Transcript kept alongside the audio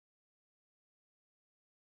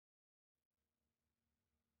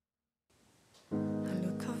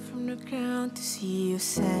from the ground to see your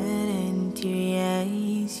sad and teary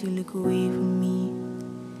eyes. You look away from me.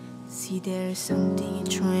 See, there's something you're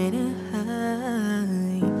trying to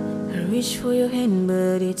hide. I reach for your hand,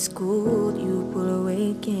 but it's cold. You pull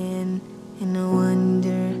away again, and I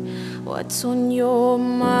wonder what's on your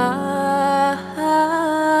mind.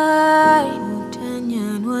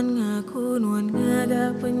 Mudahnya nuan ngaku, nuan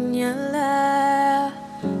ngagak penyala.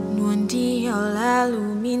 Nuan dia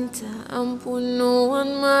lalu minta ampun,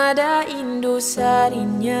 nuan mada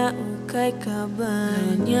indosarinya ukai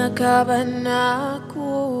kaban. Hanya kaban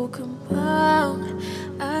aku kembang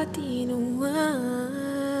hati nuan.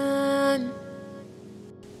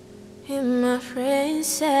 And my friend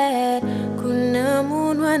said, ku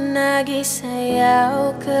nemu nuan lagi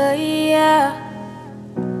sayau ke ia.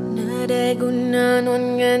 Nada guna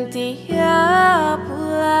nuan ganti ya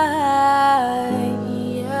pulai.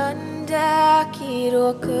 Anda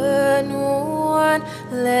kira ke nuan,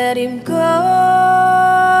 let him go.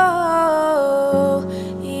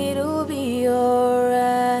 It'll be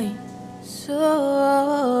alright.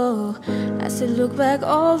 So as I look back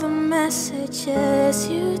all the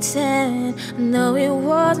messages you'd sent, I know it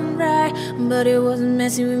wasn't right, but it wasn't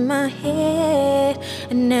messing with my head.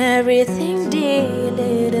 And everything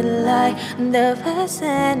deleted like the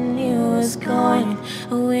person knew was going.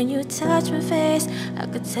 When you touched my face, I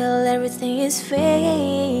could tell everything is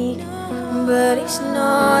fake. But it's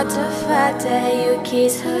not the fact that you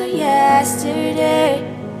kissed her yesterday.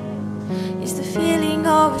 It's the feeling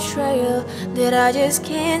of betrayal that I just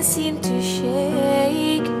can't seem to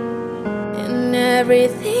shake. And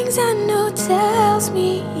everything I know tells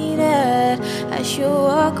me that I should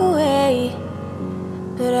walk away,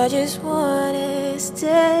 but I just wanna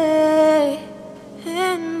stay.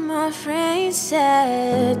 And my friend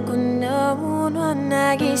said, ku nemu nuan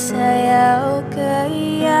lagi sayau ke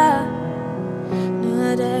ia.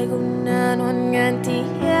 Nada guna nuan ganti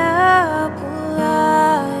ya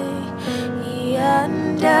pulai.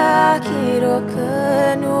 Anda kira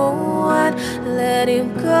ke nuan, let him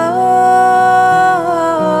go.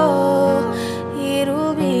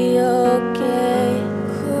 It'll be okay.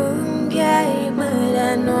 Kungay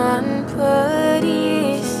medanuan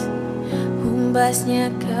pedis, umbasnya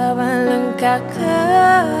kawan lengkap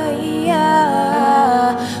kaya.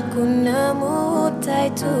 Ku nemu tai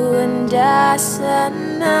tu anda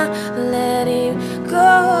sana, let him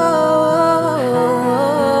go.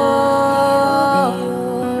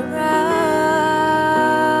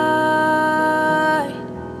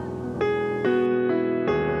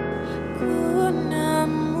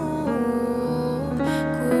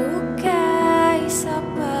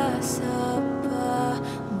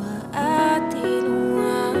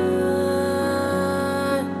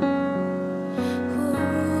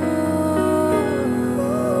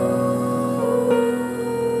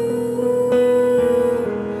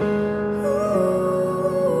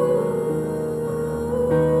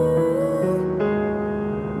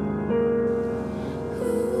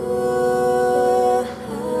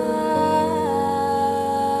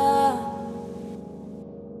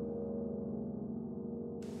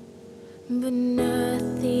 But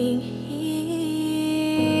nothing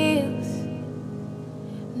heals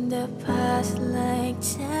the past like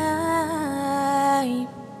time,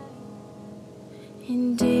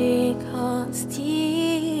 and they can't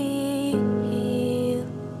steal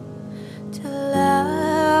the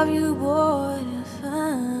love you wanna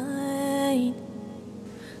find.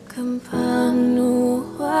 Kempang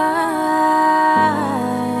nuan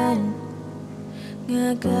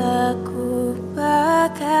ngagaku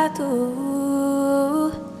bakatu,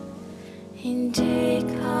 and they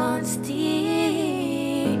can't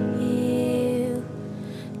steal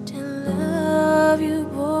the love you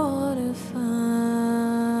wanna find.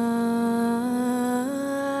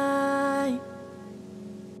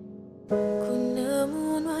 Ku nemu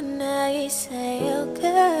nuan lagi sayau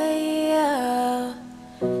kaya.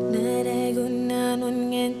 Nada guna nuan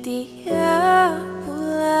ganti ya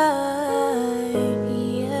pulai.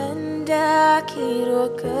 Anda kira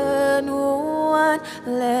ke nuan,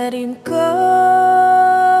 let him go.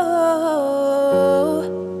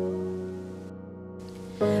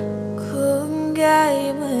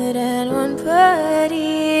 Kungay medanuan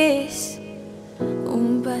pedis,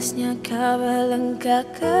 umbasnya kawalang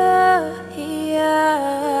kakaya.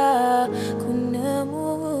 Ku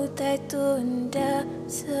nemu tai tunda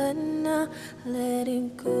sana, let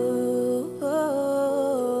him go.